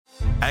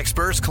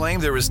Experts claim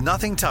there is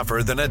nothing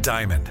tougher than a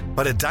diamond.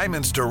 But at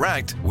Diamonds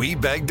Direct, we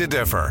beg to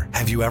differ.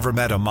 Have you ever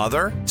met a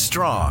mother?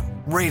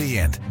 Strong,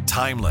 radiant,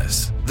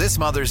 timeless. This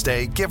Mother's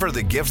Day, give her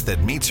the gift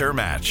that meets her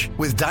match.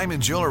 With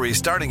diamond jewelry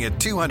starting at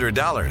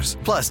 $200.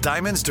 Plus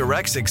Diamonds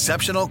Direct's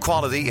exceptional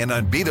quality and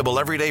unbeatable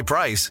everyday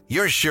price,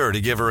 you're sure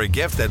to give her a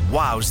gift that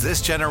wows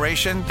this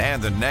generation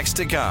and the next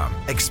to come.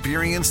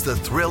 Experience the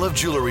thrill of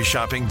jewelry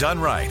shopping done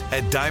right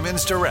at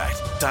Diamonds Direct.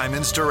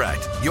 Diamonds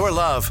Direct. Your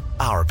love,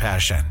 our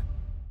passion.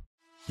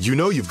 You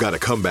know you've got a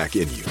comeback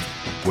in you.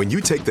 When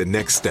you take the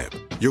next step,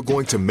 you're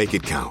going to make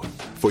it count.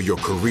 For your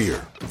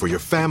career, for your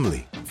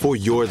family, for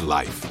your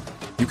life.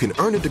 You can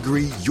earn a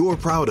degree you're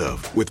proud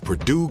of with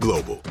Purdue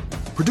Global.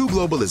 Purdue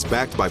Global is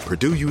backed by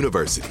Purdue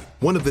University,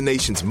 one of the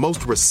nation's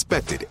most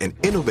respected and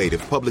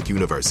innovative public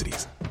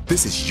universities.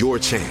 This is your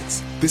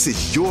chance. This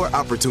is your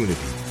opportunity.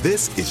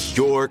 This is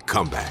your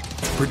comeback.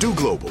 Purdue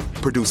Global,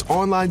 Purdue's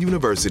online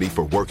university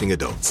for working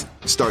adults.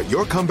 Start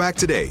your comeback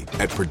today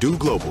at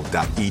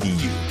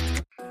purdueglobal.edu.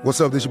 What's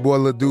up, this your boy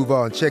Lil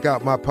Duval, and check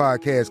out my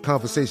podcast,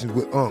 Conversations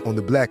with Unc, on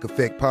the Black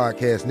Effect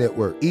Podcast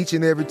Network. Each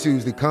and every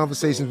Tuesday,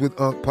 Conversations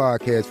with Unc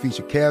podcast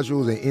feature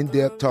casuals and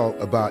in-depth talk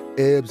about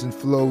ebbs and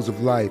flows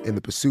of life and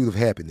the pursuit of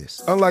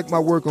happiness. Unlike my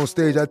work on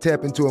stage, I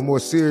tap into a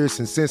more serious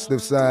and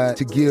sensitive side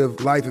to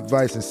give life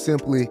advice and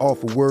simply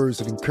offer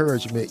words of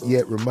encouragement,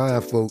 yet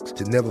remind folks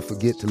to never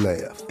forget to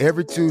laugh.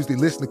 Every Tuesday,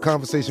 listen to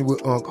Conversations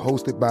with Unc,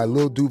 hosted by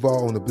Lil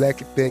Duval on the Black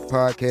Effect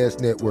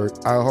Podcast Network,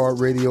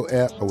 iHeartRadio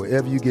app, or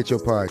wherever you get your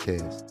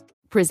podcasts.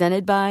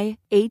 Presented by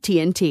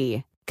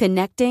AT&T.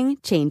 Connecting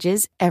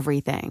changes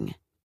everything.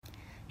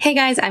 Hey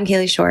guys, I'm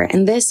Kaylee Shore,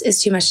 and this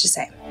is Too Much to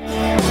Say.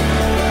 But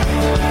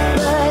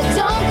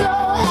don't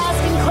go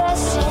asking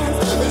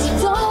questions that you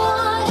don't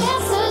want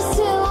answers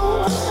to.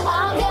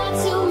 I've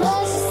got too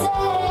much to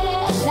say,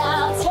 and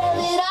I'll tell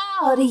it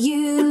all to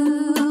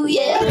you,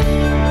 yeah.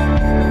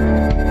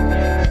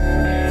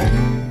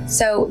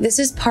 So this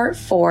is part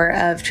 4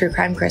 of True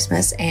Crime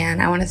Christmas,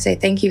 and I want to say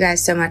thank you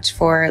guys so much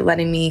for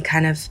letting me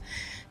kind of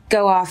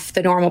go off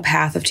the normal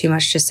path of Too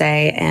Much to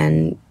Say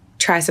and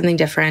try something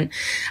different.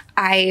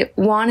 I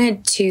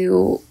wanted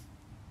to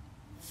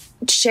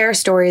share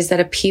stories that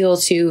appeal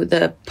to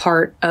the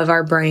part of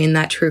our brain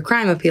that true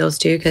crime appeals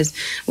to, because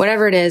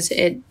whatever it is,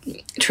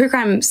 true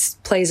crime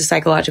plays a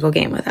psychological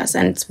game with us,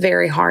 and it's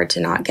very hard to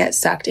not get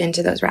sucked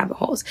into those rabbit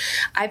holes.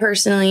 I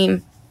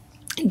personally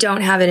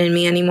don't have it in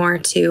me anymore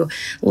to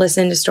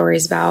listen to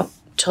stories about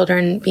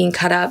children being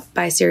cut up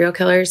by serial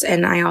killers,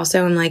 and I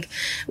also am like,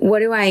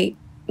 what do I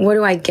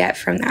get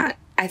from that?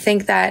 I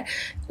think that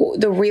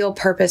the real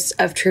purpose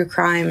of true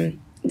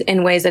crime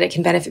in ways that it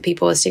can benefit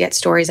people is to get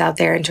stories out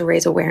there and to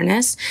raise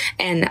awareness.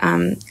 And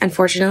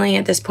unfortunately,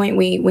 at this point,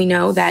 we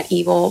know that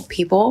evil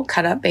people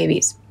cut up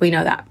babies. We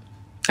know that.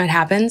 It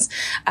happens.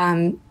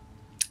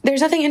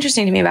 There's nothing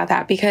interesting to me about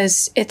that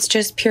because it's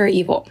just pure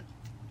evil.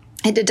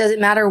 It doesn't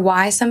matter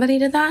why somebody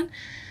did that.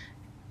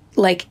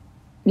 Like,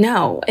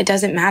 no, it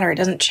doesn't matter. It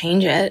doesn't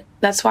change it.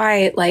 That's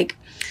why, like,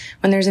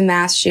 when there's a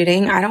mass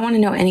shooting, I don't want to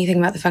know anything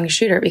about the fucking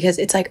shooter because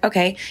it's like,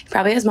 okay, he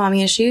probably has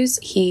mommy issues.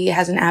 He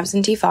has an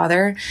absentee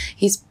father.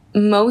 He's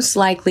most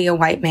likely a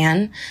white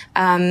man.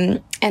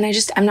 And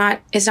it's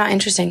not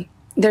interesting.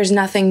 There's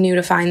nothing new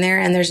to find there,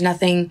 and there's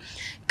nothing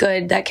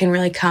good that can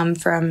really come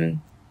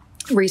from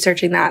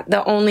researching that.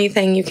 The only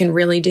thing you can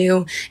really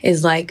do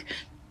is like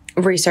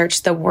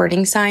research the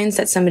warning signs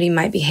that somebody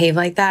might behave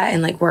like that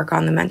and like work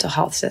on the mental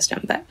health system.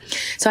 But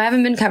so I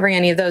haven't been covering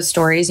any of those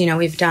stories. You know,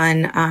 we've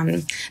done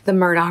the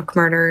Murdaugh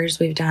murders,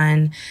 we've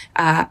done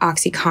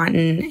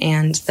OxyContin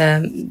and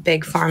the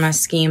big pharma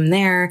scheme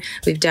there.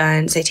 We've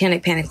done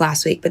Satanic Panic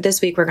last week, but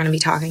this week we're going to be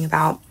talking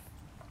about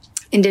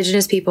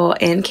Indigenous people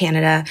in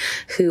Canada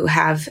who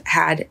have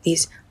had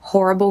these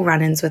horrible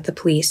run-ins with the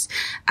police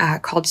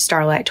called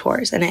Starlight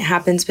Tours. And it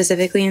happened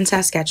specifically in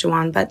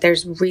Saskatchewan, but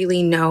there's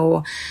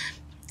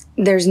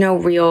no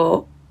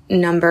real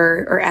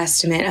number or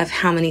estimate of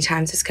how many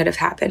times this could have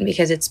happened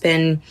because it's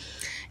been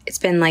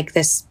like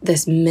this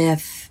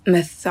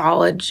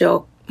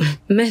mythological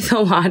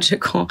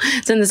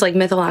it's in this like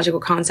mythological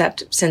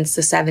concept since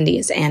the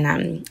 70s,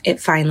 and it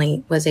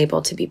finally was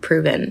able to be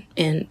proven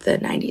in the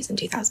 90s and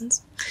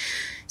 2000s.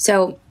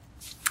 So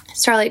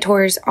Starlight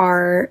Tours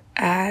are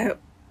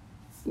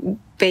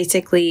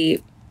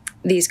basically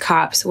these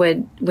cops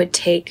would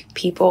take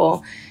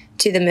people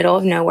to the middle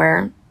of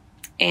nowhere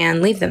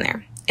and leave them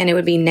there. And it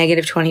would be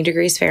negative 20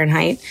 degrees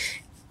Fahrenheit.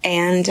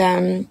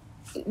 And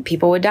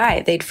people would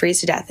die. They'd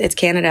freeze to death. It's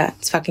Canada.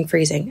 It's fucking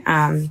freezing.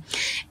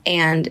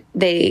 And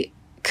they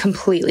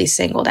completely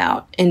singled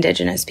out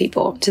Indigenous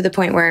people to the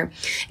point where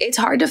it's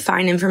hard to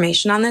find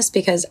information on this,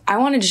 because I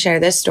wanted to share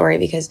this story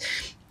because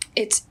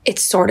it's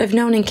sort of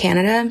known in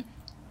Canada.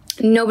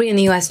 Nobody in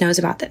the US knows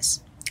about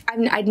this.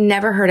 I'd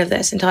never heard of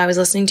this until I was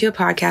listening to a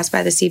podcast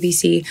by the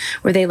CBC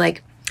where they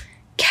like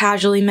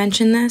casually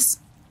mentioned this.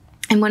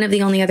 And one of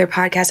the only other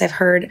podcasts I've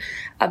heard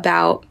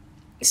about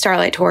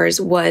Starlight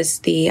Tours was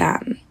the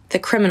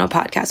Criminal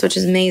podcast, which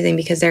is amazing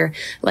because they're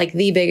like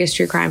the biggest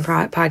true crime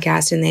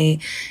podcast, and they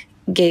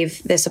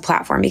gave this a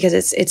platform because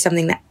it's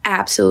something that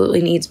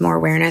absolutely needs more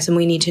awareness, and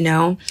we need to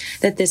know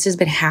that this has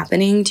been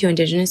happening to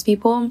Indigenous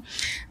people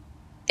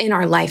in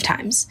our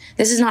lifetimes.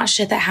 This is not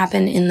shit that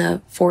happened in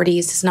the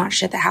 40s. This is not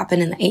shit that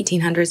happened in the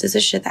 1800s. This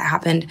is shit that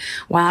happened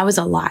while I was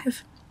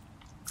alive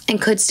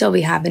and could still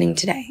be happening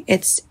today.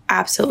 It's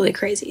absolutely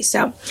crazy.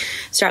 So,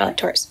 Starlight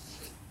Tours.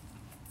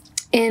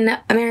 In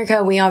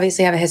America, we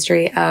obviously have a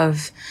history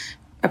of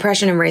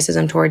oppression and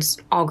racism towards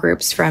all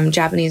groups, from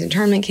Japanese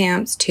internment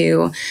camps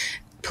to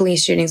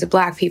police shootings of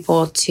Black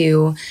people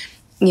to,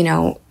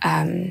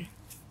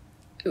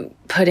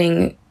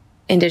 putting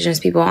Indigenous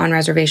people on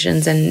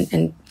reservations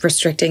and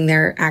restricting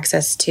their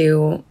access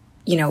to,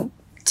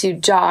 to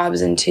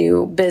jobs and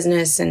to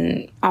business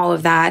and all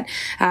of that.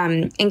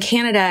 In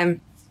Canada,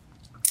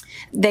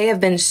 they have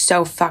been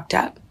so fucked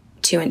up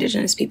to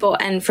Indigenous people.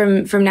 And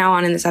from now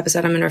on in this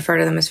episode, I'm going to refer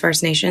to them as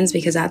First Nations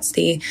because that's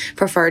the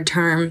preferred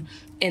term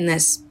in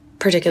this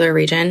particular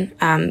region.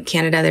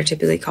 Canada, they're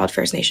typically called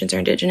First Nations or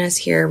Indigenous.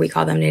 Here, we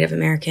call them Native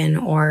American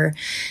or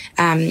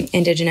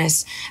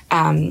Indigenous.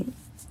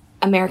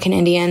 American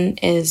Indian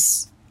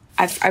is,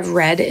 I've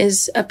read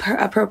is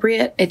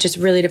appropriate. It just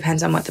really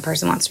depends on what the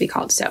person wants to be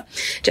called. So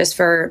just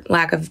for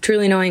lack of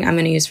truly knowing, I'm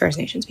going to use First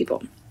Nations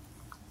people.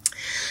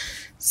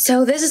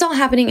 So this is all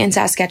happening in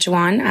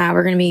Saskatchewan.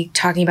 We're going to be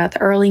talking about the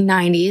early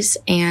 90s,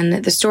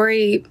 and the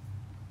story,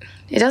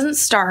 it doesn't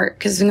start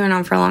because it's been going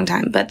on for a long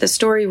time, but the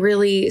story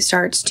really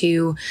starts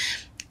to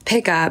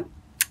pick up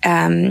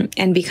and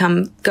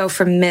go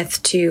from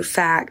myth to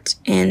fact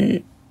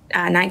in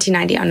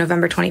 1990 on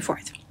November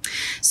 24th.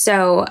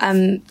 So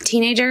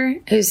teenager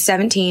who's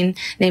 17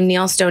 named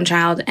Neil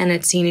Stonechild and a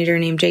teenager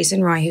named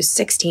Jason Roy who's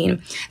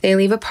 16, they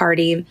leave a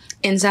party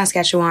in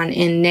Saskatchewan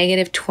in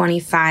negative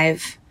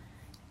 25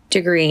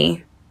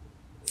 degree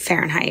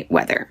Fahrenheit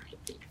weather.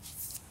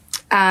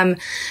 That's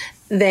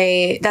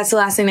the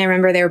last thing they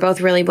remember. They were both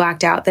really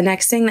blacked out. The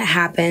next thing that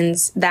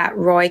happens that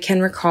Roy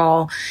can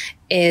recall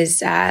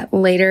is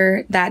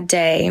later that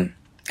day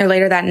or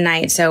later that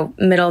night. So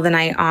middle of the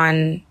night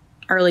on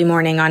early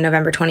morning on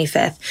November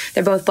 25th,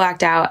 they're both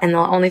blacked out. And the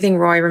only thing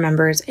Roy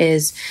remembers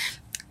is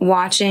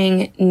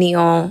watching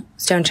Neil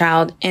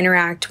Stonechild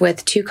interact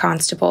with two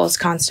constables,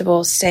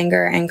 Constable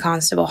Stanger and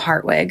Constable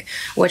Hartwig,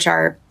 which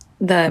are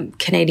the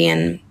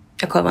Canadian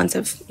equivalents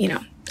of,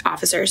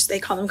 officers. They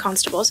call them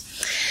constables.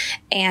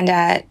 And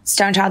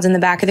Stonechild's in the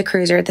back of the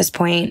cruiser at this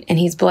point, and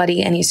he's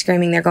bloody and he's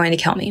screaming, "They're going to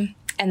kill me."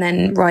 And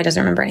then Roy doesn't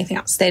remember anything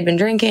else. They'd been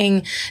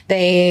drinking.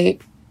 They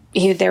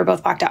were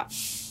both blacked out.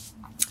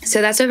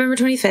 So that's November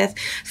 25th.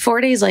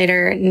 4 days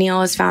later,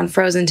 Neil is found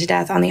frozen to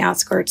death on the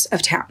outskirts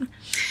of town.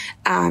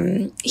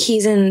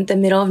 He's in the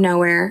middle of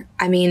nowhere.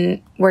 I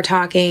mean, we're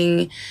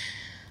talking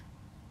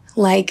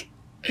like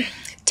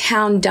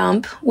Town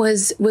Dump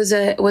was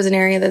an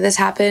area that this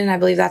happened. I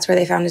believe that's where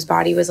they found his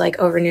body, was like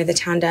over near the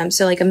Town Dump.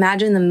 So like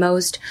imagine the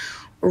most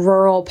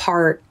rural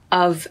part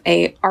of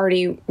a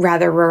already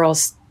rather rural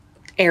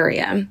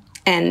area.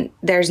 And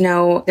there's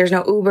no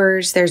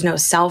Ubers, there's no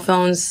cell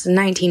phones.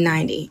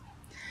 1990.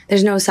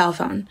 There's no cell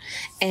phone.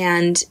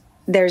 And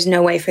there's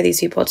no way for these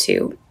people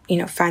to,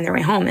 find their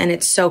way home. And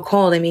it's so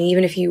cold. I mean,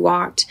 even if you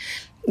walked,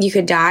 you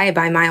could die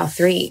by mile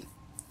 3.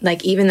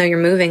 Like, even though you're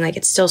moving, like,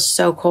 it's still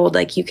so cold.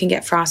 Like, you can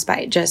get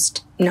frostbite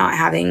just not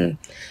having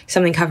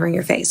something covering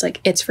your face.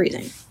 Like, it's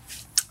freezing.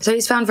 So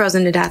he's found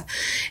frozen to death.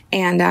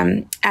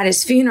 And at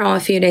his funeral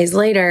a few days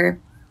later,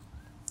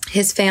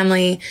 his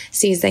family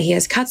sees that he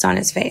has cuts on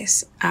his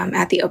face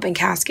at the open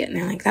casket. And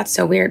they're like, that's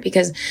so weird,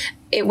 because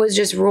it was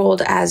just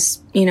ruled as,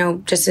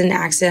 just an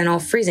accidental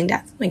freezing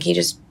death. Like, he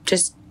just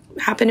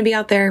happened to be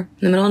out there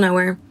in the middle of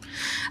nowhere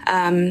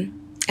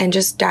and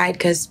just died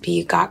because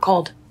he got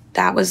cold.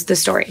 That was the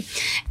story.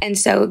 And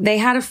so they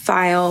had a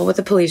file with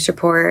a police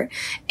report,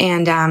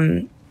 and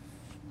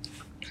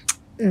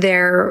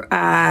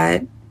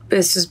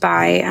this was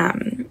by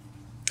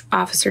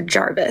Officer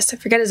Jarvis. I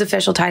forget his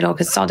official title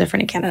because it's all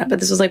different in Canada, but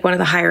this was like one of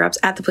the higher ups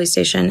at the police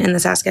station in the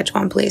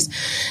Saskatchewan police.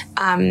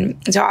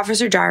 So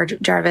Officer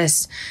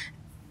Jarvis,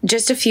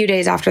 just a few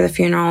days after the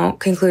funeral,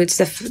 concludes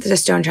the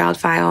Stonechild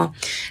file.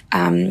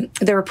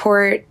 The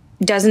report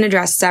doesn't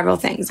address several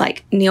things,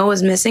 like Neil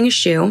was missing a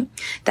shoe.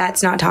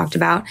 That's not talked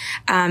about.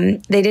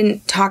 They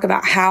didn't talk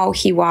about how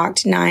he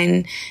walked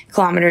 9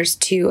 kilometers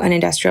to an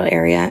industrial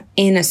area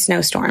in a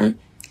snowstorm,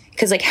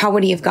 because like, how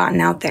would he have gotten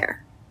out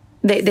there?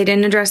 They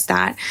didn't address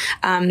that.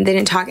 They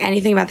didn't talk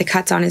anything about the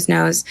cuts on his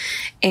nose.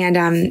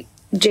 And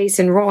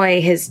Jason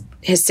Roy, his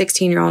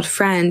 16-year-old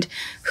friend,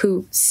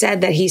 who said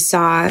that he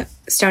saw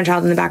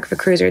Stonechild in the back of a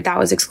cruiser, that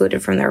was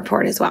excluded from the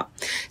report as well.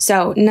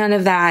 So none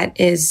of that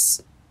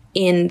is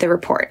in the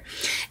report.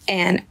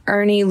 And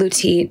Ernie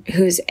Lutit,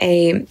 who's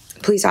a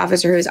police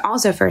officer who is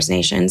also First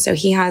Nation, so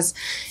he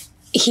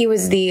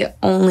was the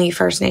only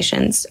First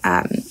Nations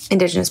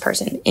Indigenous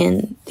person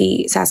in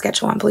the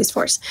Saskatchewan police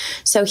force.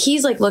 So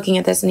he's like looking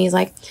at this and he's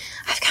like,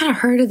 I've kind of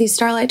heard of these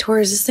Starlight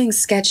Tours. This thing's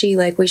sketchy.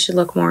 Like, we should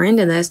look more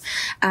into this.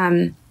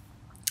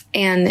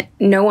 And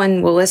no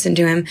one will listen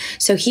to him.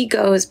 So he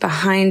goes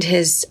behind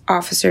his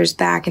officer's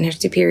back and his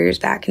superior's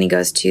back, and he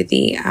goes to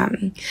the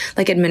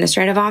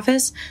administrative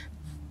office.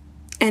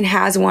 and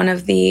has one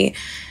of the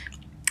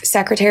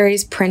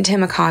secretaries print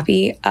him a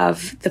copy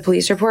of the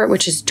police report,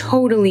 which is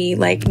totally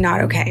like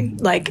not okay,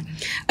 like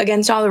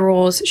against all the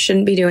rules,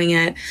 shouldn't be doing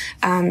it.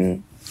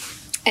 And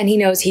he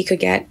knows he could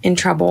get in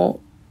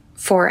trouble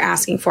for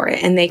asking for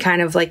it. And they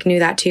kind of like knew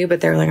that too,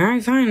 but they're like, all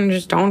right, fine,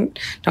 just don't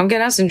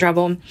get us in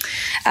trouble.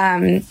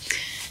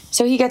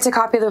 So he gets a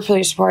copy of the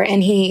police report,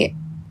 and he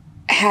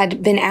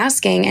had been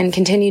asking and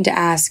continued to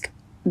ask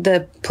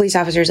the police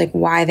officers like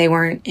why they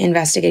weren't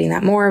investigating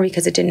that more,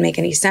 because it didn't make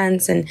any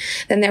sense. And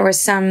then there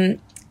was some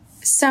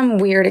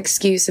weird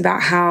excuse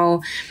about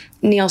how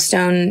Neil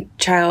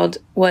Stonechild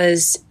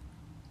was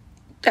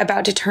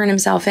about to turn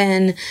himself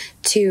in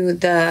to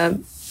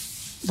the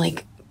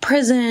like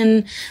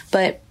prison,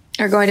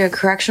 or going to a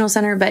correctional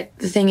center. But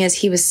the thing is,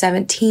 he was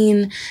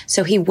 17,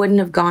 so he wouldn't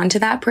have gone to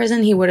that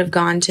prison. He would have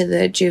gone to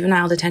the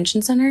juvenile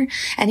detention center,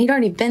 and he'd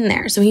already been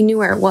there. So he knew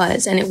where it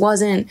was, and it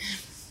wasn't.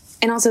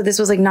 And also, this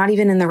was like not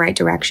even in the right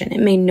direction. It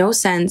made no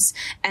sense.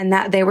 And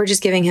that they were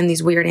just giving him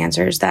these weird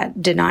answers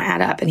that did not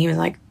add up. And he was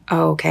like,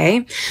 oh,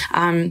 okay.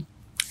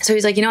 So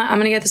he's like, you know what? I'm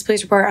going to get this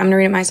police report. I'm going to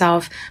read it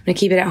myself. I'm going to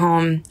keep it at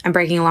home. I'm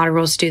breaking a lot of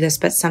rules to do this,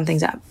 but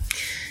something's up.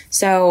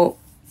 So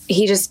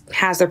he just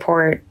has the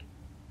report,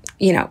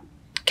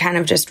 kind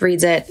of just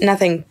reads it.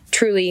 Nothing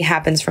truly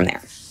happens from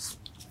there.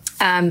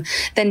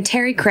 Then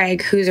Terry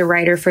Craig, who's a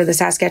writer for the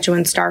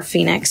Saskatchewan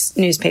Star-Phoenix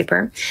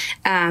newspaper,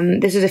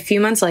 this was a few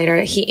months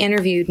later, he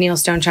interviewed Neil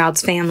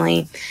Stonechild's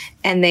family,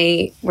 and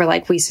they were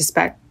like, we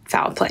suspect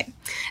foul play.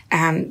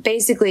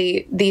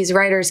 Basically, these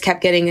writers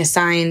kept getting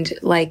assigned,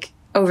 like,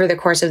 over the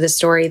course of the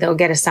story, they'll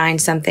get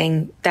assigned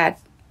something that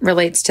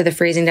relates to the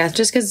freezing death,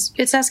 just because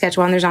it's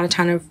Saskatchewan, there's not a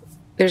ton of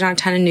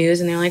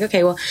news, and they're like,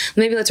 okay, well,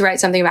 maybe let's write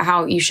something about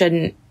how you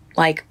shouldn't,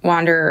 like,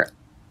 wander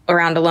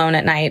around alone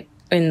at night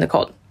in the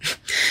cold.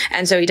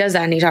 And so he does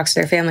that, and he talks to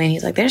their family, and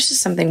he's like, there's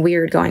just something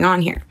weird going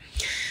on here.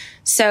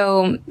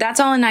 So that's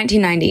all in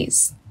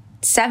 1990s.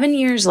 7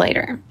 years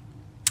later,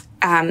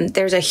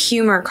 there's a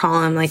humor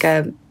column, like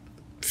a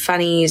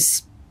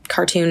funnies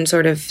cartoon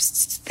sort of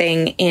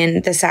thing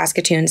in the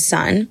Saskatoon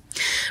Sun,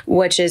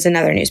 which is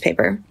another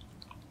newspaper.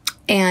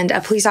 And a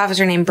police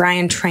officer named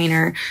Brian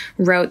Traynor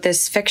wrote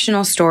this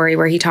fictional story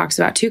where he talks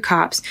about two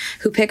cops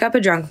who pick up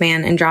a drunk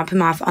man and drop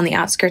him off on the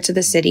outskirts of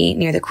the city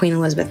near the Queen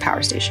Elizabeth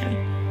Power Station.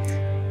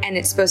 And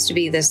it's supposed to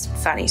be this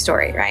funny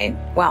story, right?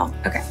 Well,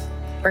 okay.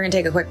 We're going to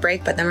take a quick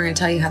break, but then we're going to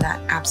tell you how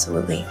that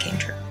absolutely came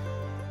true.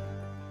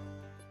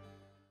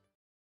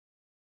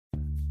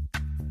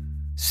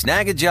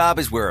 Snag a Job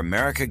is where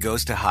America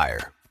goes to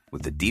hire,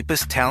 with the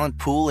deepest talent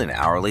pool in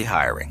hourly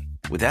hiring.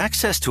 With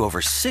access to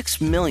over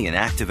 6 million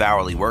active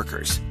hourly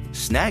workers,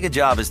 Snag a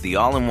Job is the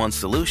all-in-one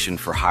solution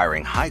for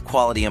hiring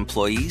high-quality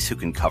employees who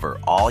can cover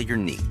all your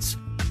needs.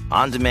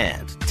 On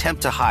demand, temp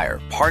to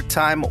hire,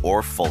 part-time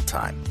or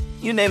full-time.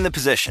 You name the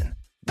position.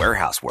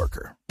 Warehouse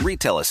worker,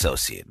 retail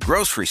associate,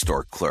 grocery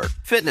store clerk,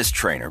 fitness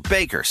trainer,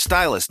 baker,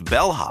 stylist,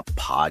 bellhop,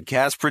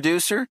 podcast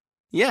producer.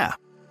 Yeah,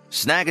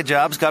 Snag a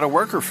Job's got a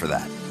worker for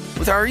that.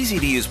 With our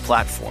easy-to-use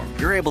platform,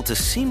 you're able to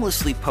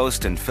seamlessly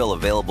post and fill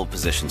available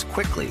positions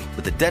quickly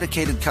with a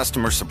dedicated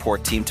customer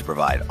support team to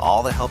provide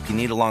all the help you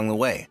need along the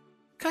way.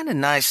 Kind of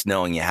nice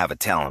knowing you have a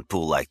talent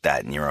pool like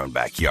that in your own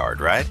backyard,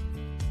 right?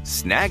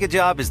 Snag a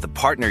Job is the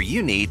partner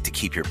you need to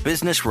keep your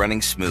business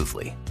running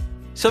smoothly.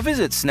 So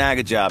visit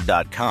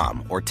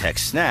snagajob.com or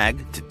text snag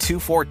to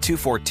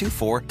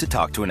 242424 to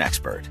talk to an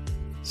expert.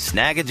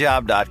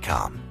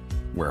 Snagajob.com,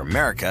 where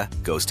America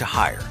goes to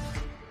hire.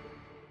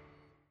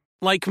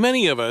 Like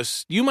many of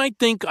us, you might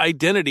think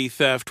identity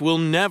theft will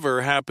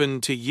never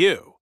happen to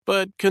you.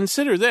 But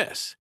consider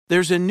this.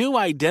 There's a new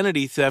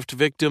identity theft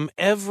victim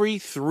every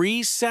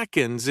 3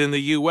 seconds in the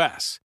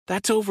U.S.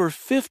 That's over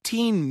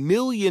 15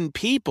 million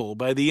people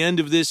by the end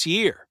of this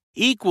year,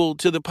 equal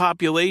to the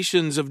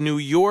populations of New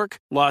York,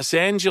 Los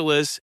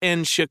Angeles,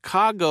 and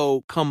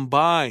Chicago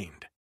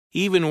combined.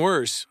 Even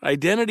worse,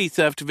 identity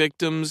theft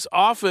victims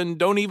often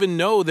don't even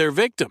know they're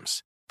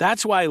victims.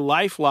 That's why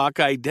LifeLock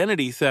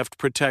Identity Theft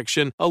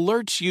Protection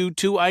alerts you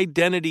to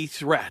identity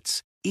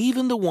threats,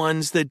 even the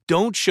ones that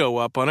don't show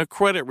up on a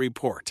credit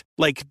report,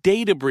 like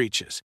data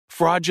breaches,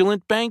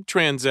 fraudulent bank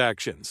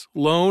transactions,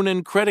 loan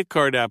and credit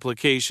card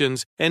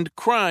applications, and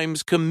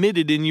crimes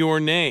committed in your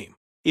name.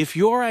 If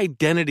your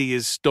identity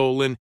is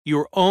stolen,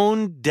 your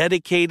own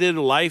dedicated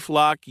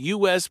LifeLock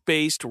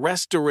U.S.-based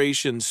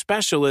restoration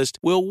specialist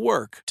will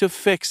work to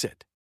fix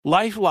it.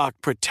 LifeLock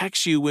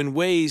protects you in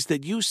ways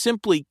that you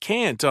simply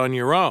can't on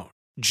your own.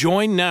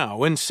 Join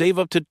now and save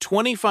up to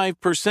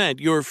 25%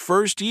 your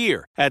first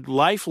year at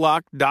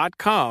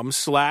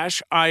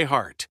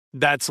LifeLock.com/iHeart.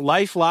 That's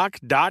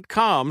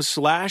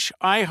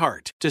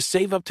LifeLock.com/iHeart to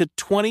save up to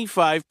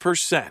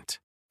 25%.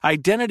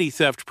 Identity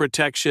theft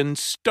protection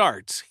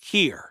starts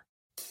here.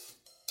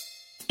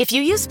 If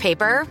you use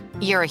paper,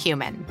 you're a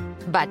human.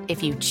 But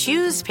if you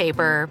choose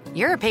paper,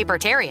 you're a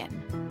papertarian.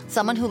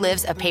 Someone who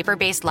lives a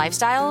paper-based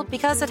lifestyle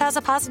because it has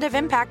a positive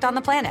impact on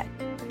the planet.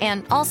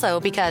 And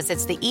also because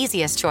it's the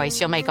easiest choice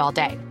you'll make all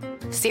day.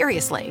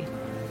 Seriously.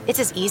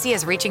 It's as easy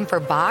as reaching for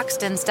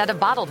boxed instead of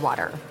bottled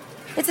water.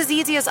 It's as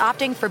easy as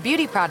opting for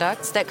beauty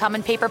products that come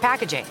in paper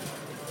packaging.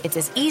 It's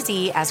as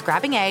easy as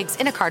grabbing eggs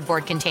in a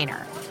cardboard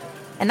container.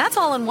 And that's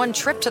all in one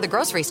trip to the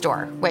grocery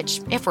store,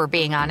 which, if we're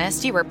being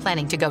honest, you were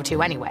planning to go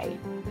to anyway.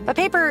 But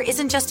paper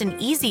isn't just an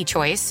easy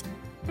choice.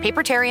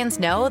 Papertarians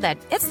know that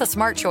it's the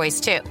smart choice,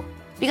 too.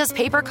 Because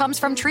paper comes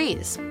from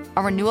trees,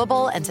 a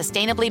renewable and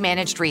sustainably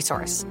managed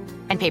resource.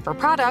 And paper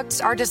products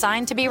are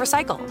designed to be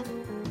recycled.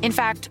 In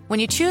fact, when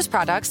you choose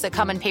products that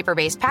come in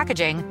paper-based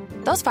packaging,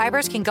 those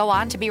fibers can go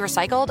on to be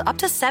recycled up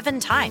to 7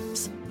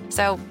 times.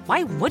 So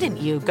why wouldn't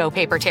you go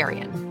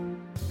Papertarian?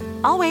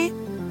 I'll wait.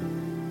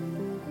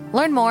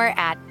 Learn more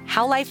at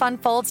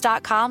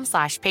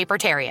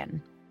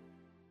howlifeunfolds.com/Papertarian.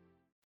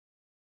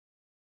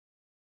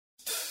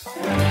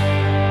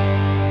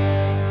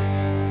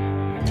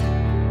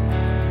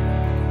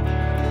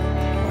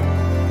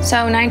 So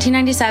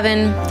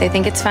 1997, they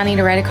think it's funny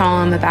to write a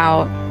column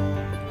about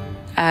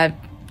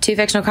 2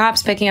 fictional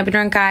cops picking up a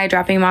drunk guy,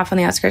 dropping him off on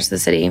the outskirts of the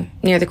city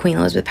near the Queen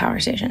Elizabeth Power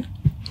Station.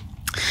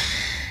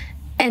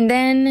 And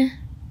then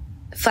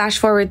flash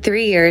forward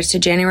 3 years to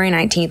January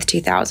 19th,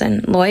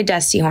 2000. Lloyd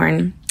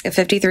Dustyhorn, a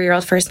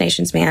 53-year-old First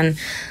Nations man,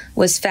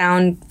 was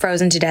found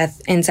frozen to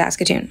death in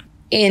Saskatoon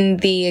in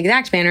the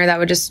exact manner that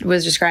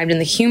was described in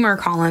the humor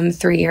column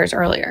 3 years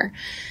earlier.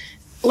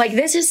 Like,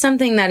 this is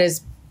something that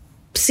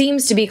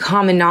seems to be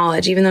common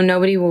knowledge, even though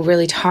nobody will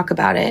really talk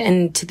about it.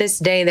 And to this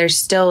day, there's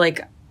still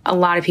like a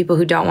lot of people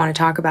who don't want to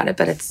talk about it,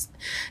 but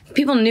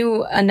people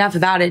knew enough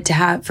about it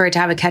for it to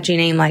have a catchy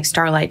name like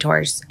Starlight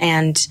Tours.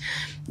 And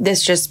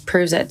this just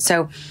proves it.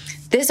 So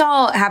this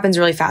all happens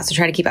really fast, so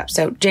try to keep up.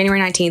 So January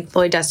 19th,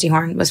 Lloyd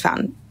Dustyhorn was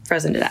found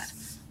frozen to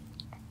death.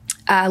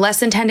 Less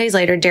than 10 days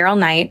later, Daryl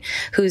Knight,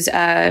 who's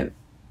a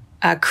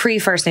Cree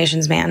First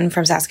Nations man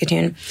from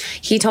Saskatoon,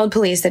 he told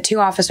police that 2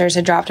 officers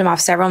had dropped him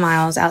off several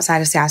miles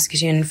outside of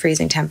Saskatoon in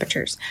freezing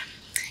temperatures.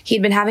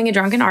 He'd been having a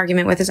drunken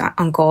argument with his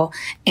uncle,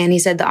 and he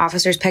said the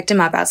officers picked him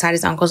up outside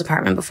his uncle's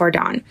apartment before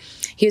dawn.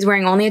 He was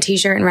wearing only a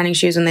t-shirt and running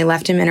shoes when they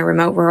left him in a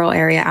remote rural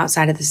area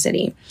outside of the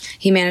city.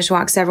 He managed to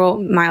walk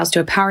several miles to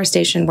a power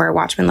station where a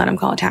watchman let him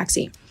call a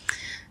taxi,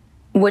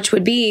 which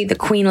would be the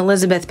Queen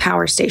Elizabeth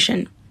Power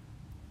Station,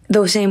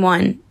 the same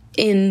one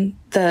in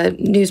the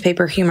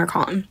newspaper humor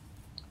column.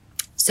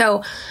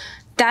 So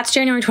that's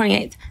January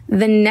 28th.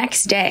 The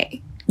next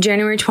day,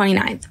 January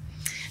 29th,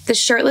 the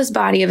shirtless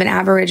body of an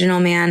Aboriginal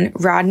man,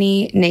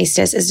 Rodney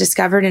Nastis, is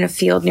discovered in a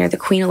field near the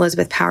Queen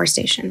Elizabeth Power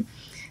Station,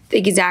 the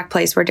exact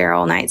place where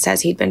Daryl Knight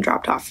says he'd been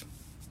dropped off.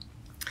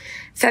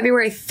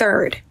 February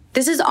 3rd.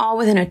 This is all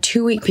within a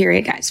 2-week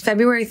period, guys.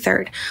 February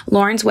 3rd,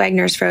 Lawrence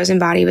Wagner's frozen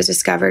body was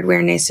discovered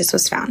where Nastis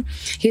was found.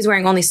 He was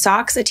wearing only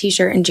socks, a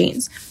t-shirt, and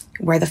jeans.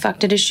 Where the fuck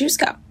did his shoes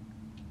go?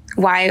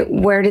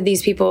 Where did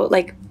these people,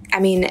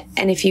 and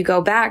if you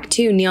go back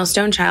to Neil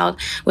Stonechild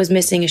was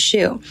missing a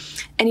shoe.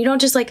 And you don't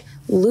just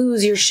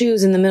lose your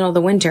shoes in the middle of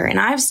the winter. And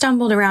I've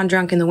stumbled around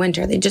drunk in the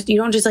winter. You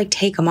don't just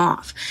take them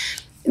off.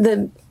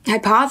 The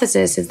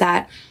hypothesis is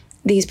that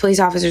these police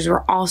officers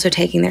were also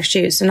taking their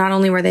shoes. So not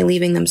only were they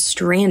leaving them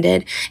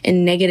stranded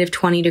in negative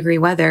 20-degree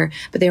weather,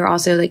 but they were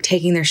also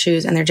taking their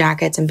shoes and their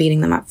jackets and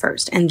beating them up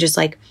first. And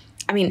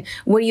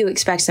what do you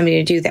expect somebody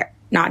to do there?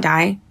 Not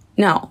die?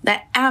 No,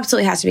 that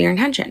absolutely has to be your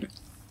intention.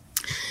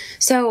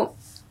 So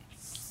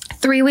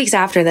 3 weeks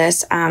after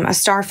this, a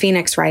Star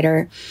Phoenix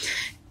writer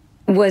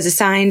was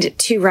assigned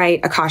to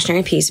write a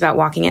cautionary piece about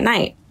walking at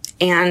night.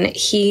 And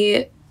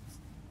he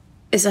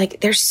is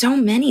there's so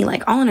many,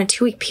 all in a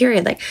 2-week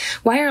period.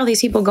 Why are all these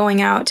people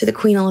going out to the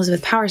Queen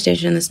Elizabeth Power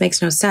Station? This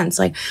makes no sense.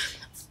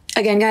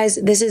 Again, guys,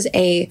 this is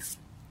a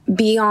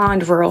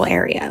beyond rural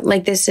area.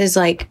 This is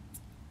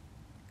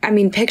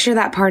picture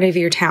that part of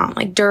your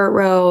town, dirt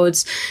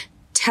roads,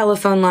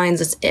 telephone lines.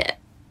 That's it.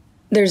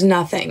 There's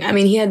nothing.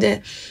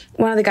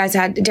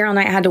 Daryl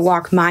Knight had to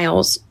walk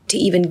miles to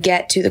even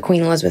get to the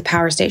Queen Elizabeth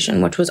Power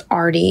Station, which was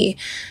already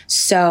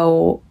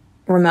so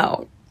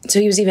remote.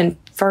 So he was even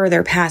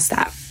further past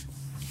that.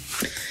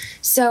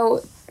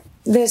 So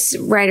this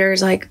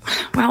writer's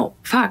well,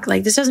 fuck,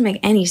 this doesn't make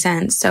any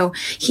sense. So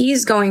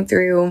he's going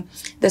through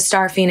the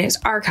Star Phoenix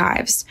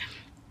archives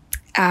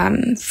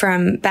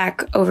from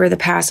back over the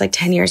past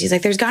 10 years.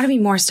 He's there's got to be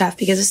more stuff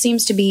because it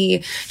seems to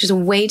be just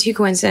way too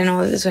coincidental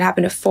that this would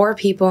happen to 4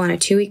 people in a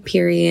 2-week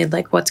period.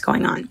 What's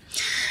going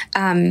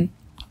on?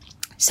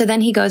 So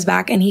then he goes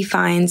back and he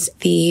finds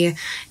the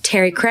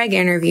Terry Craig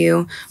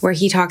interview where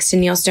he talks to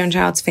Neil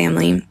Stonechild's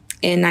family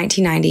in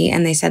 1990,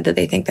 and they said that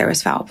they think there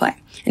was foul play.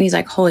 And he's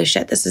holy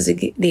shit, this is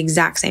the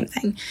exact same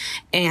thing.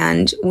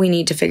 And we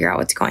need to figure out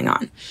what's going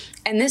on.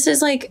 And this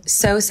is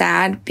so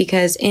sad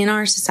because in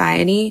our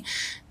society,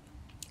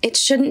 it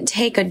shouldn't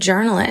take a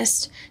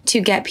journalist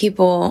to get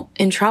people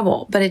in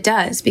trouble, but it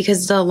does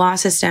because the law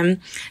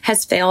system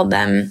has failed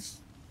them.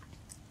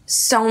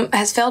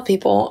 Has failed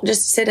people,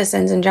 just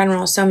citizens in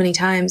general, so many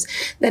times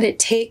that it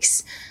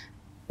takes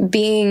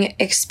being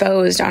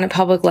exposed on a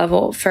public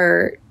level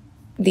for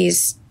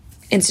these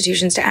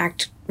institutions to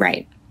act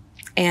right.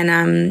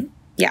 And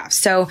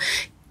so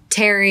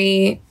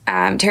Terry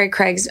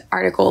Craig's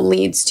article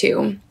leads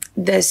to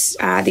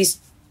these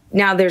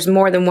now there's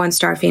more than one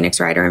Star Phoenix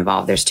writer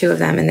involved. There's 2 of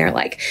them, and they're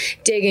like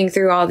digging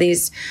through all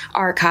these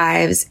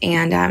archives,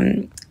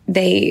 and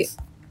they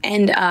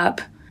end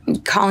up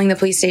calling the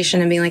police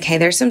station and being like, hey,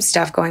 there's some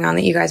stuff going on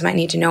that you guys might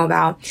need to know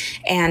about.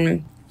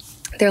 And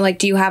they're like,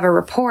 do you have a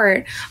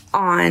report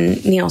on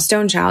Neil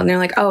Stonechild? And they're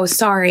like, oh,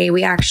 sorry,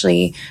 we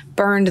actually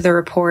burned the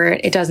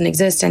report. It doesn't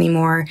exist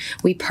anymore.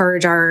 We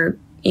purge our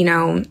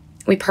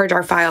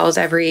files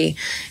every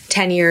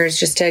 10 years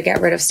just to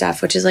get rid of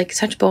stuff, which is like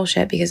such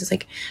bullshit, because it's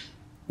like,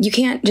 you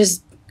can't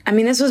just, I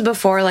mean, this was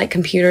before like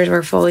computers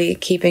were fully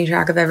keeping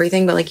track of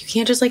everything, but like you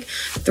can't just like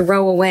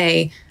throw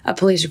away a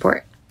police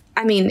report.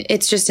 I mean,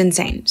 it's just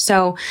insane.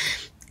 So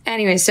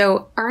anyway,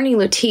 so Ernie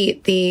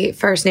Luteet, the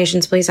First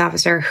Nations police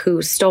officer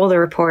who stole the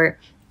report,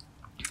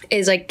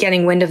 is like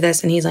getting wind of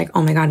this, and he's like,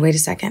 oh my God, wait a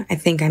second. I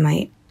think I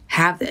might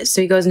have this.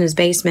 So he goes in his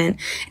basement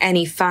and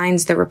he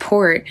finds the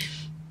report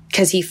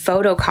because he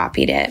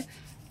photocopied it,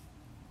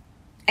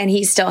 and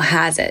he still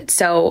has it.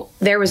 So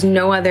there was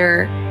no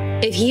other,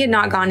 if he had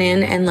not gone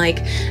in and like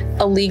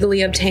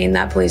illegally obtained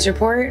that police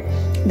report,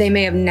 they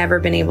may have never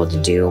been able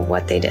to do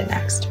what they did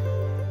next.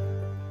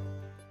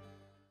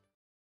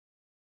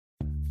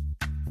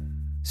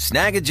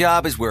 Snag a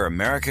Job is where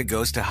America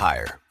goes to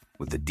hire,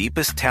 with the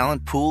deepest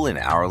talent pool in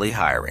hourly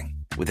hiring.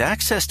 With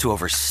access to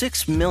over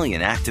 6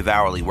 million active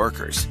hourly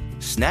workers,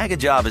 Snag a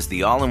Job is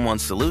the all-in-one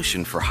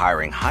solution for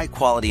hiring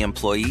high-quality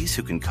employees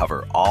who can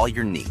cover all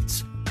your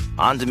needs.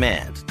 On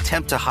demand,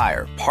 temp to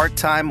hire,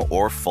 part-time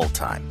or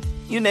full-time.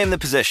 You name the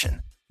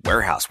position.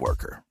 Warehouse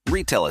worker,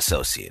 retail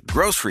associate,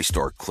 grocery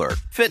store clerk,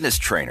 fitness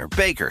trainer,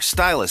 baker,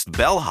 stylist,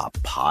 bellhop,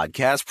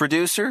 podcast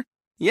producer.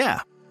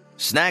 Yeah,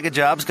 Snag a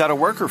Job's got a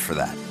worker for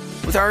that.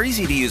 With our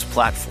easy-to-use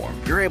platform,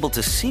 you're able to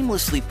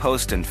seamlessly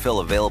post and fill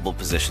available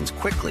positions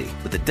quickly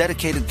with a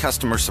dedicated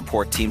customer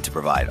support team to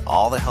provide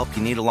all the help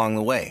you need along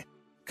the way.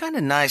 Kind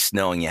of nice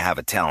knowing you have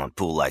a talent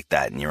pool like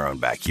that in your own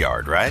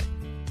backyard, right?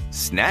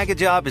 Snag a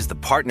Job is the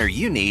partner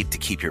you need to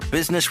keep your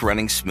business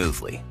running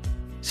smoothly.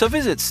 So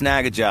visit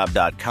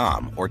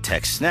snagajob.com or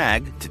text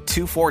SNAG to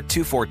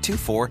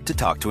 242424 to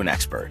talk to an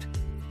expert.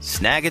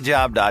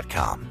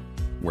 Snagajob.com,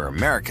 where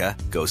America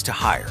goes to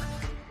hire.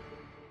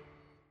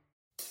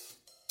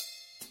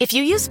 If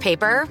you use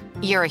paper,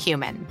 you're a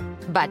human.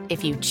 But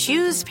if you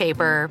choose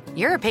paper,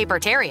 you're a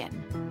papertarian.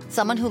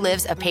 Someone who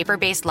lives a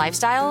paper-based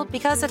lifestyle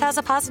because it has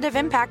a positive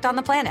impact on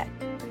the planet.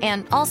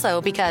 And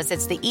also because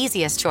it's the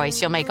easiest choice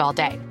you'll make all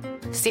day.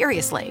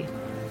 Seriously.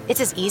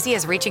 It's as easy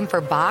as reaching for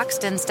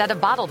boxed instead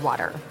of bottled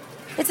water.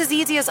 It's as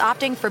easy as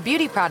opting for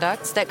beauty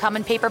products that come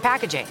in paper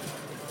packaging.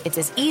 It's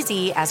as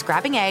easy as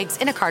grabbing eggs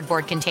in a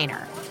cardboard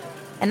container.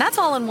 And that's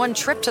all in one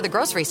trip to the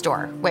grocery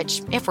store,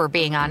 which, if we're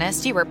being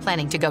honest, you were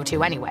planning to go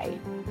to anyway.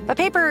 But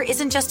paper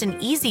isn't just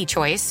an easy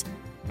choice.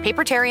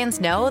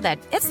 Papertarians know that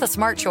it's the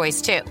smart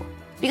choice, too.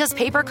 Because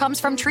paper comes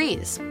from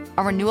trees,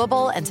 a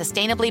renewable and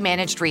sustainably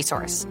managed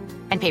resource.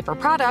 And paper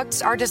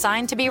products are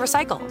designed to be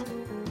recycled.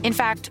 In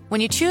fact,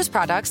 when you choose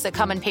products that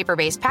come in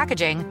paper-based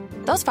packaging,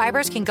 those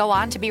fibers can go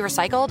on to be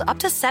recycled up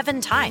to 7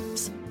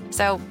 times.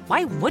 So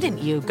why wouldn't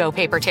you go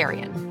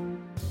papertarian?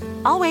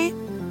 I'll wait.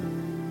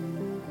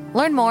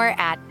 Learn more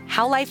at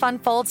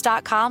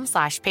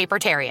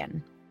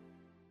howlifeunfolds.com/papertarian.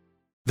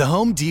 The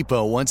Home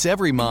Depot wants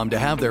every mom to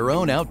have their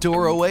own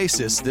outdoor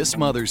oasis this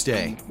Mother's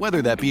Day,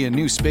 whether that be a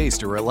new space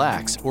to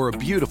relax or a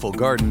beautiful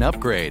garden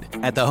upgrade.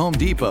 At the Home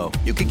Depot,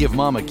 you could give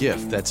mom a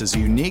gift that's as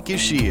unique as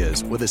she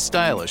is, with a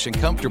stylish and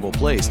comfortable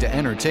place to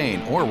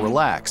entertain or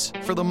relax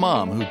for the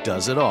mom who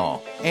does it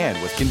all.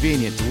 And with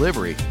convenient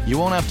delivery, you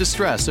won't have to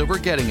stress over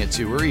getting it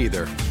to her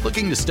either.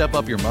 Looking to step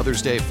up your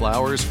Mother's Day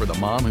flowers for the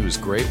mom who's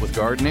great with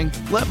gardening?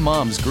 Let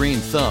Mom's green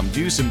thumb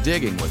do some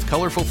digging with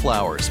colorful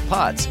flowers,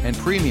 pots, and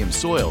premium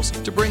soils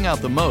to bring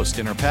out the most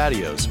in her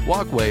patios,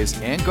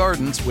 walkways, and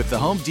gardens with the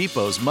Home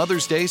Depot's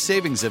Mother's Day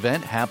Savings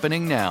Event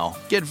happening now.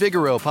 Get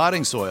Vigoro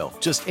potting soil,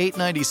 just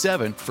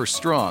 $8.97 for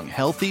strong,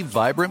 healthy,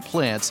 vibrant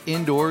plants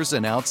indoors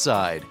and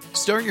outside.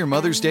 Start your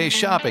Mother's Day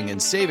shopping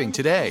and saving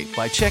today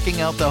by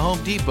checking out the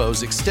Home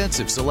Depot's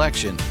extensive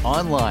selection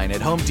online at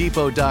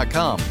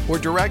HomeDepot.com or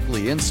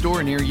directly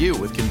in-store near you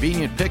with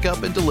convenient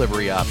pickup and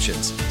delivery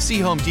options. See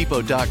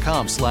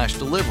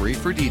HomeDepot.com/delivery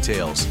for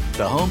details.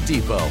 The Home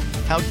Depot,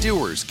 how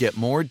doers get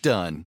more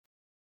done.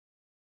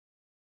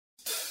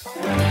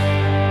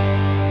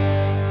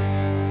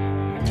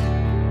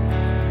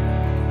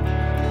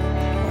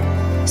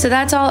 So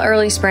that's all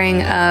early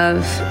spring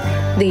of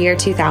the year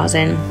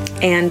 2000.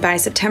 And by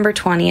September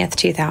 20th,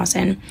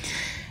 2000,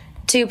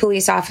 2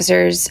 police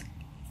officers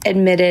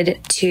admitted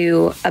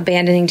to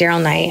abandoning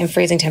Daryl Knight in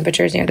freezing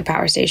temperatures near the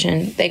power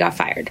station. They got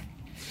fired.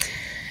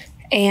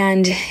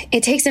 And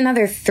it takes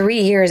another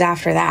 3 years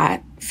after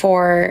that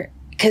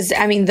because,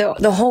 I mean,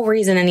 the whole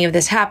reason any of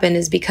this happened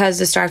is because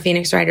the Star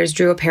Phoenix writers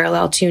drew a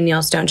parallel to Neil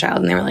Stonechild.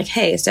 And they were like,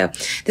 hey, so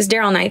this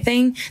Daryl Knight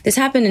thing, this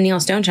happened to Neil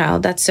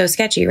Stonechild. That's so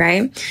sketchy,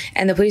 right?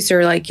 And the police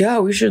are like, yeah,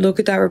 we should look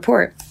at that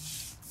report.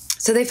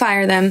 So they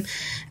fire them.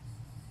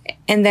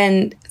 And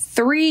then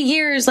 3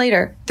 years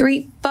later,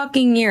 3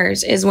 fucking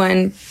years, is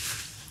when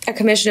a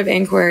commission of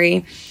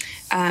inquiry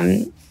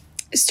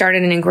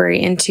started an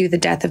inquiry into the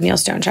death of Neil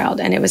Stonechild,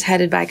 and it was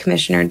headed by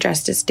Commissioner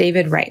Justice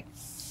David Wright.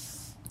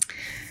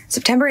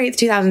 September 8th,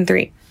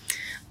 2003.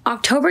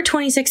 October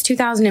 26,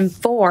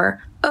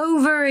 2004,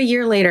 over a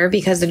year later,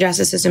 because the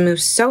justice system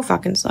moves so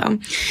fucking slow,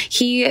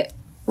 he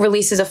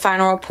releases a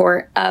final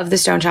report of the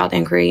Stonechild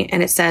inquiry,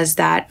 and it says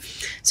that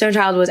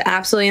Stonechild was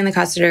absolutely in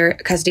the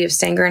custody of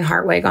Sanger and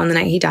Hartwig on the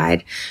night he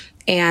died,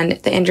 and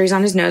the injuries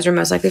on his nose were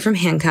most likely from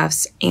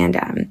handcuffs,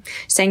 and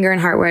Sanger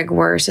and Hartwig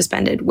were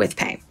suspended with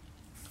pay.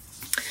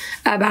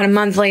 About a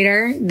month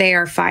later, they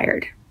are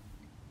fired.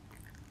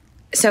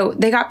 So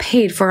they got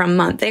paid for a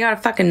month. They got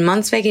a fucking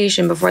month's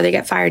vacation before they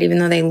get fired, even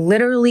though they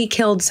literally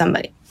killed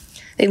somebody.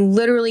 They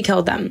literally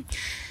killed them.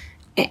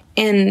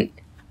 And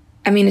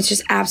I mean, it's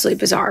just absolutely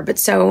bizarre. But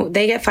so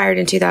they get fired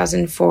in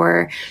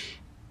 2004.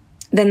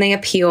 Then they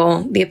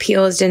appeal. The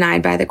appeal is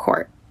denied by the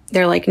court.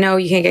 They're like, no,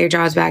 you can't get your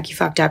jobs back. You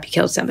fucked up. You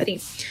killed somebody.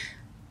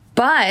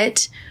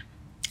 But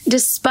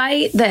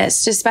despite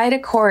this, despite a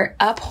court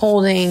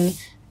upholding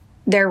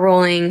their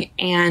ruling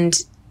and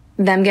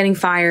them getting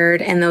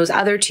fired and those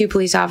other two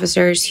police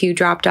officers who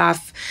dropped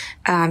off,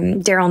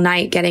 Daryl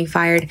Knight getting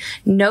fired,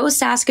 no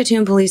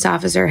Saskatoon police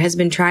officer has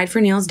been tried for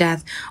Neil's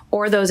death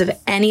or those of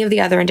any of the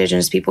other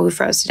Indigenous people who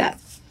froze to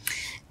death.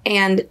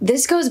 And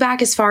this goes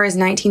back as far as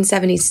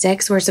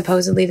 1976, where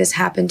supposedly this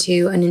happened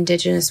to an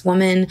Indigenous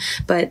woman.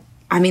 But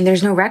I mean,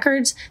 there's no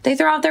records. They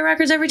throw out their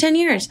records every 10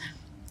 years.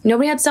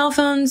 Nobody had cell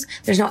phones.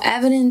 There's no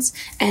evidence.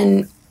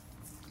 And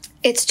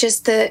it's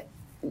just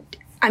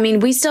I mean,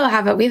 we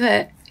have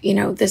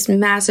this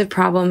massive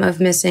problem of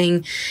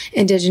missing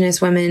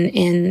Indigenous women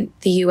in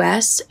the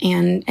U.S.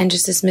 and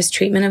just this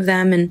mistreatment of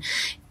them and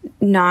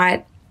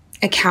not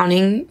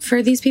accounting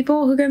for these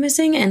people who go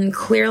missing. And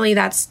clearly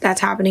that's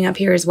happening up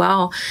here as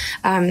well.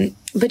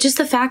 But just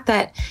the fact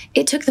that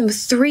it took them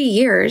 3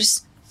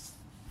 years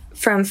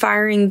from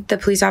firing the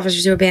police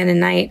officers who abandoned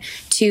Knight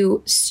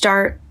to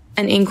start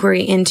an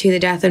inquiry into the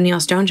death of Neil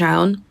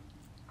Stonechild,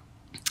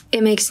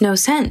 it makes no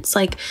sense.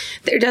 Like,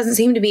 there doesn't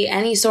seem to be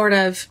any sort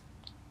of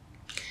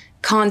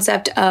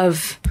concept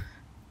of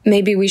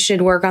maybe we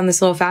should work on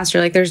this a little faster.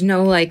 Like, there's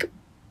no like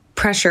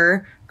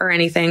pressure or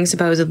anything,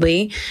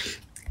 supposedly.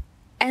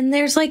 And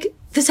there's like,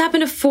 this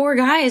happened to 4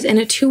 guys in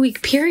a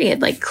 2-week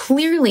period. Like,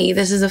 clearly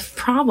this is a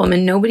problem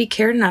and nobody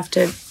cared enough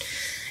to,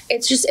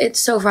 it's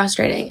so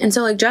frustrating. And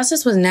so like,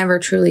 justice was never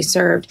truly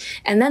served.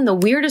 And then the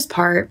weirdest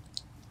part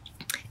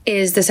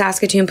is the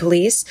Saskatoon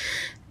police.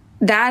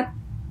 That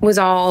was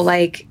all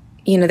like,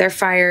 they're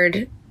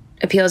fired,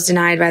 appeals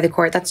denied by the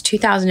court. That's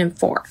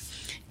 2004.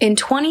 In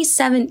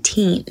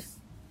 2017,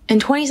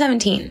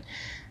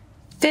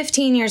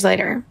 15 years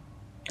later,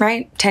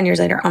 right? 10 years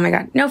later. Oh my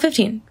God. No,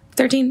 15,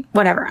 13,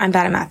 whatever. I'm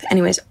bad at math.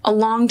 Anyways, a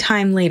long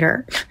time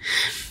later,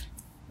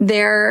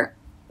 there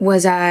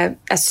was a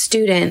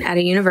student at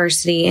a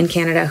university in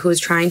Canada who was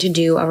trying to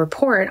do a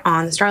report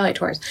on the Starlight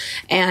Tours.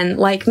 And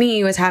like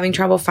me, was having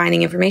trouble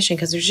finding information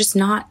because there's just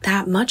not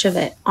that much of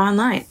it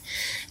online.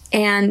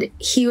 And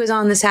he was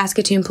on the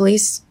Saskatoon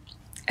police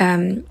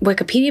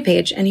Wikipedia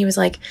page, and he was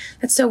like,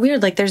 that's so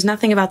weird. Like, there's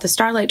nothing about the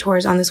Starlight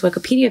Tours on this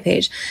Wikipedia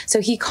page. So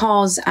he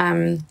calls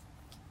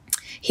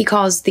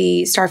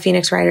the Star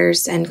Phoenix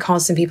writers and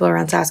calls some people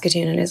around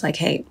Saskatoon and is like,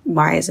 hey,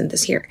 why isn't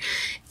this here?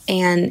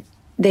 And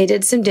they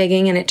did some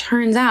digging, and it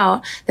turns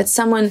out that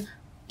someone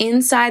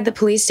inside the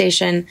police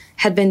station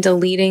had been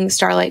deleting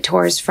Starlight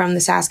Tours from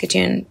the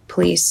Saskatoon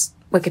police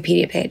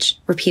Wikipedia page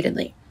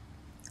repeatedly.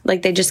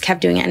 Like, they just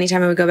kept doing it.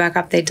 Anytime it would go back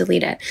up, they'd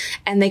delete it.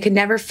 And they could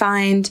never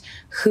find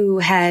who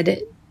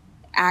had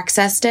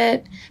accessed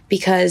it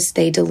because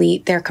they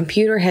delete their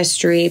computer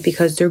history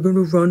because they're going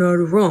to run out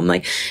of room.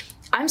 Like,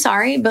 I'm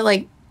sorry, but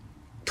like,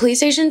 police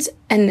stations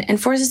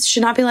and forces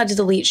should not be allowed to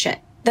delete shit.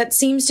 That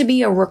seems to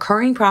be a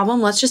recurring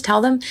problem. Let's just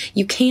tell them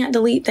you can't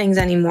delete things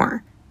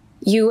anymore.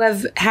 You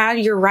have had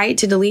your right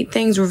to delete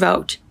things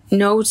revoked.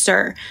 No,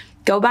 sir.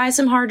 Go buy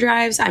some hard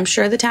drives. I'm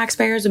sure the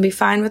taxpayers would be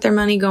fine with their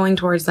money going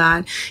towards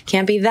that.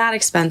 Can't be that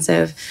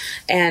expensive.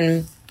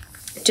 And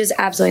just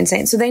absolutely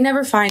insane. So they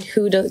never find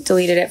who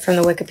deleted it from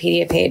the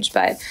Wikipedia page,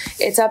 but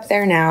it's up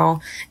there now.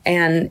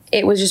 And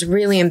it was just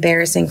really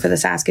embarrassing for the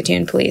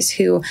Saskatoon police,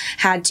 who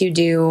had to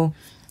do,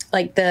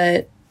 like,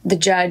 the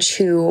judge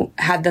who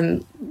had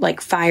them like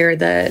fire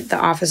the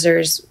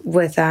officers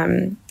with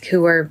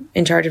who were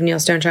in charge of Neil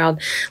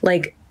Stonechild.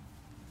 Like,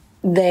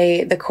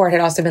 the court had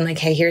also been like,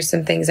 hey, here's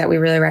some things that we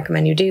really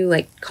recommend you do,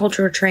 like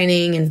cultural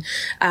training and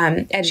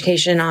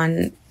education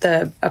on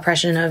the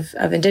oppression of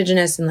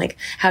Indigenous and like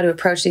how to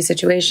approach these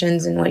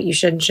situations and what you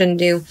should and shouldn't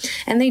do.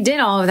 And they did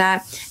all of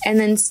that. And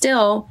then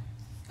still,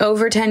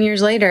 over 10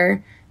 years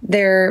later,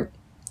 they're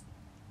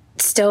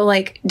still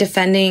like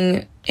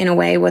defending in a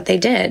way what they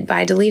did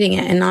by deleting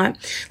it. And not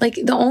like,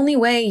 the only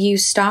way you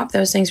stop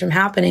those things from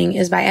happening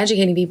is by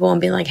educating people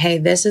and being like, hey,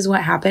 this is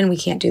what happened. We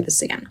can't do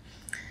this again.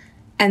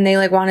 And they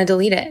like want to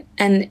delete it.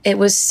 And it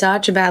was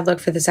such a bad look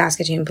for the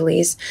Saskatoon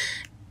police.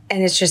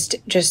 And it's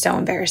just so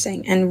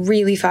embarrassing and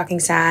really fucking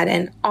sad.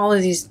 And all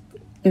of these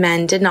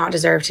men did not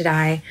deserve to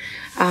die.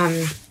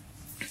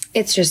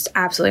 it's just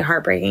absolutely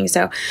heartbreaking.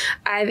 So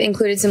I've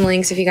included some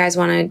links if you guys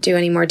want to do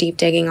any more deep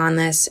digging on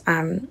this.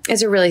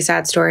 It's a really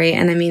sad story.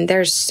 And I mean,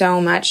 there's so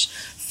much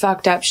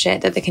fucked up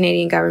shit that the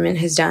Canadian government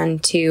has done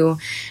to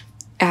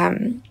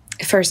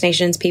First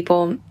Nations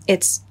people.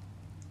 It's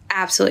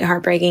absolutely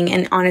heartbreaking.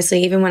 And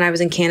honestly, even when I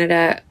was in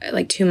Canada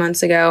like 2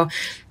 months ago,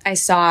 I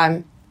saw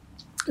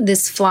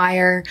this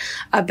flyer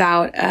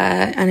about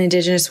an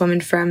Indigenous woman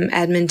from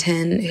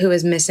Edmonton who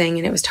was missing,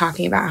 and it was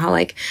talking about how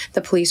like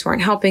the police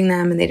weren't helping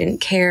them and they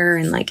didn't care,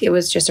 and like it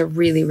was just a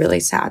really,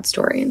 really sad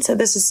story. And so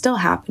this is still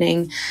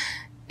happening.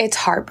 It's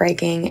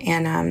heartbreaking,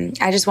 and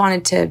I just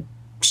wanted to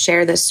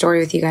share this story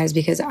with you guys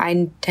because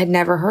I had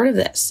never heard of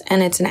this,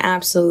 and it's an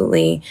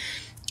absolutely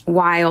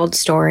wild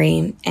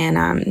story.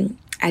 And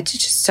it's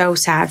just so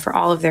sad for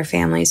all of their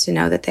families to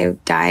know that they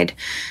died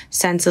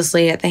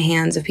senselessly at the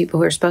hands of people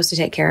who are supposed to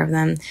take care of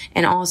them.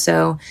 And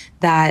also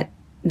that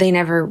they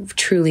never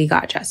truly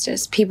got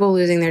justice. People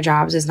losing their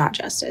jobs is not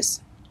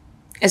justice,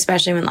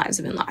 especially when lives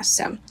have been lost.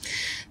 So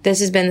this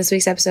has been this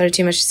week's episode of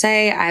Too Much to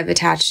Say. I've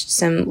attached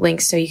some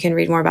links so you can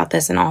read more about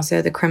this, and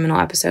also the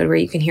criminal episode where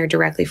you can hear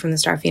directly from the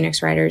Star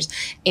Phoenix writers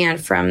and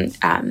from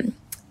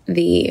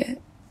the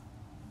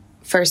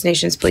First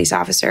Nations police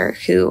officer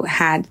who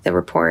had the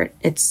report.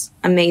 It's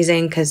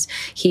amazing because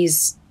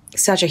he's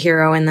such a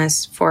hero in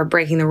this for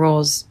breaking the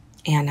rules.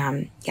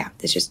 And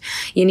it's just,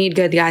 you need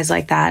good guys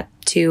like that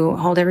to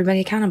hold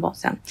everybody accountable.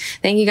 So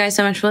thank you guys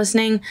so much for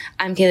listening.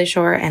 I'm Kaylee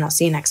Shore, and I'll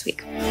see you next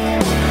week.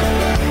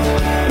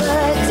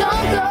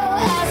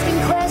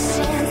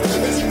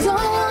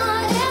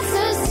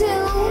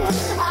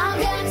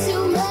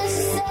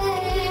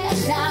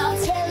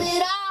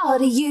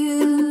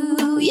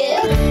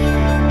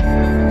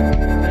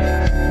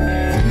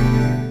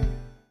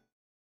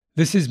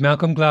 This is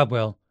Malcolm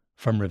Gladwell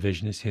from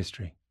Revisionist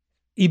History.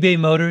 eBay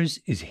Motors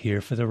is here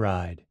for the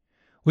ride.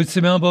 With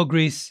some elbow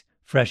grease,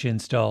 fresh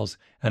installs,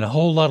 and a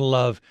whole lot of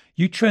love,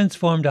 you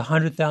transformed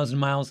 100,000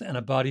 miles and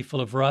a body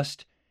full of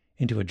rust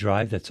into a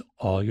drive that's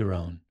all your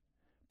own.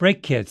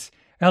 Brake kits,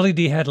 LED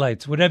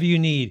headlights, whatever you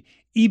need,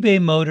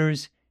 eBay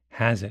Motors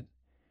has it.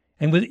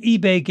 And with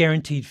eBay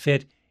Guaranteed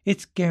Fit,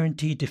 it's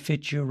guaranteed to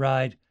fit your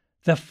ride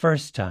the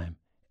first time,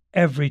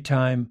 every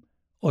time,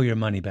 or your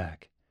money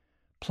back.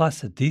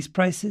 Plus, at these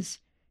prices,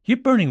 you're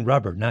burning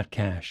rubber, not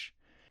cash.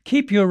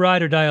 Keep your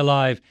ride or die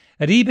alive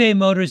at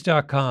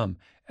ebaymotors.com.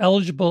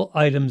 Eligible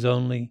items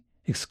only.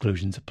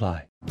 Exclusions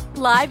apply.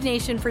 Live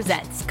Nation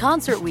presents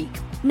Concert Week.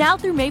 Now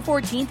through May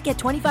 14th, get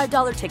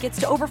 $25 tickets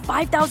to over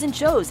 5,000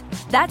 shows.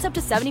 That's up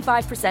to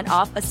 75%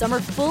 off a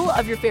summer full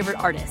of your favorite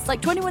artists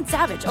like 21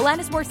 Savage,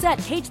 Alanis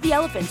Morissette, Cage the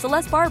Elephant,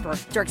 Celeste Barber,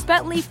 Dierks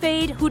Bentley,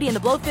 Fade, Hootie and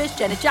the Blowfish,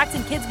 Janet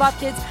Jackson, Kidz Bop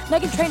Kids,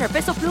 Meghan Trainor,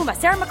 Bissell Pluma,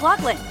 Sarah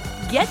McLachlan.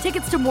 Get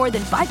tickets to more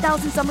than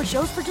 5,000 summer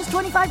shows for just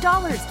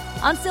 $25.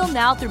 Until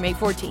now through May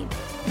 14th.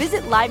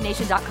 Visit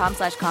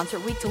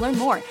LiveNation.com/Concert Week to learn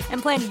more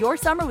and plan your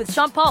summer with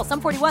Sean Paul,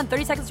 Sum 41,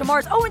 30 Seconds to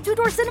Mars, and Two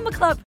Door Cinema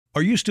Club.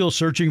 Are you still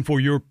searching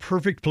for your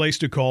perfect place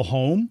to call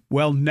home?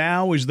 Well,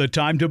 now is the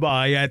time to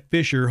buy at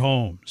Fisher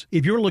Homes.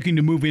 If you're looking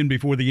to move in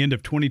before the end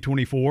of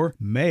 2024,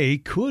 May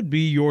could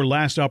be your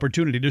last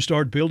opportunity to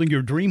start building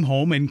your dream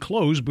home and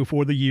close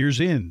before the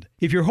year's end.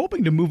 If you're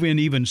hoping to move in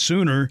even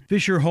sooner,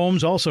 Fisher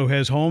Homes also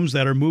has homes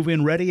that are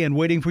move-in ready and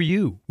waiting for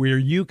you, where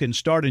you can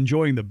start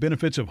enjoying the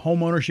benefits of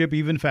homeownership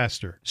even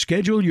faster.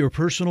 Schedule your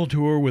personal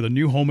tour with a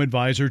new home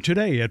advisor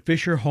today at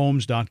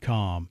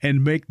FisherHomes.com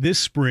and make this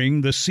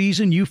spring the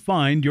season you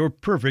find your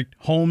perfect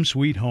home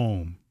sweet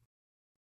home.